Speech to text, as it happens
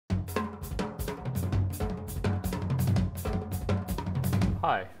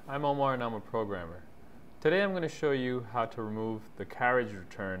Hi, I'm Omar and I'm a programmer. Today I'm going to show you how to remove the carriage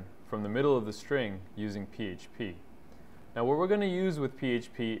return from the middle of the string using PHP. Now what we're going to use with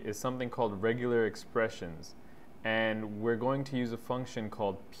PHP is something called regular expressions, and we're going to use a function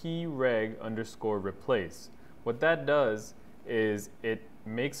called preg_replace. What that does is it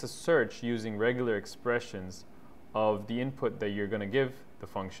makes a search using regular expressions of the input that you're going to give the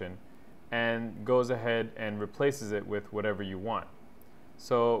function and goes ahead and replaces it with whatever you want.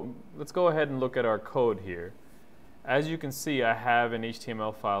 So let's go ahead and look at our code here. As you can see, I have an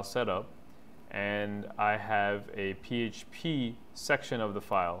HTML file set up and I have a PHP section of the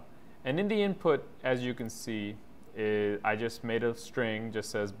file. And in the input, as you can see, I just made a string,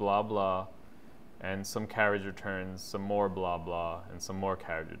 just says blah blah, and some carriage returns, some more blah blah, and some more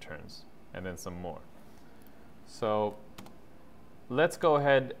carriage returns, and then some more. So let's go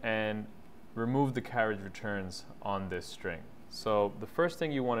ahead and remove the carriage returns on this string. So the first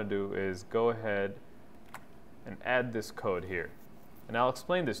thing you want to do is go ahead and add this code here. And I'll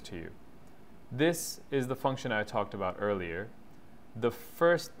explain this to you. This is the function I talked about earlier. The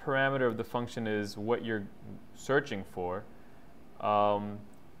first parameter of the function is what you're searching for.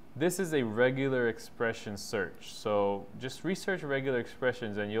 This is a regular expression search. So just research regular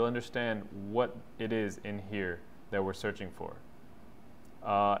expressions and you'll understand what it is in here that we're searching for.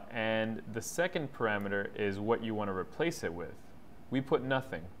 And the second parameter is what you want to replace it with. We put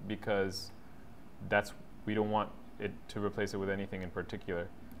nothing because we don't want it to replace it with anything in particular.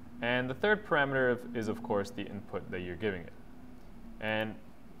 And the third parameter is of course the input that you're giving it. And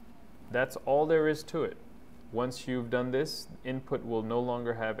that's all there is to it. Once you've done this, input will no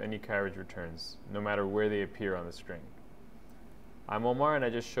longer have any carriage returns, no matter where they appear on the string. I'm Omar and I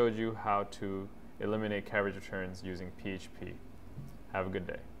just showed you how to eliminate carriage returns using PHP. Have a good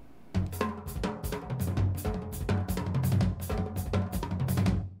day.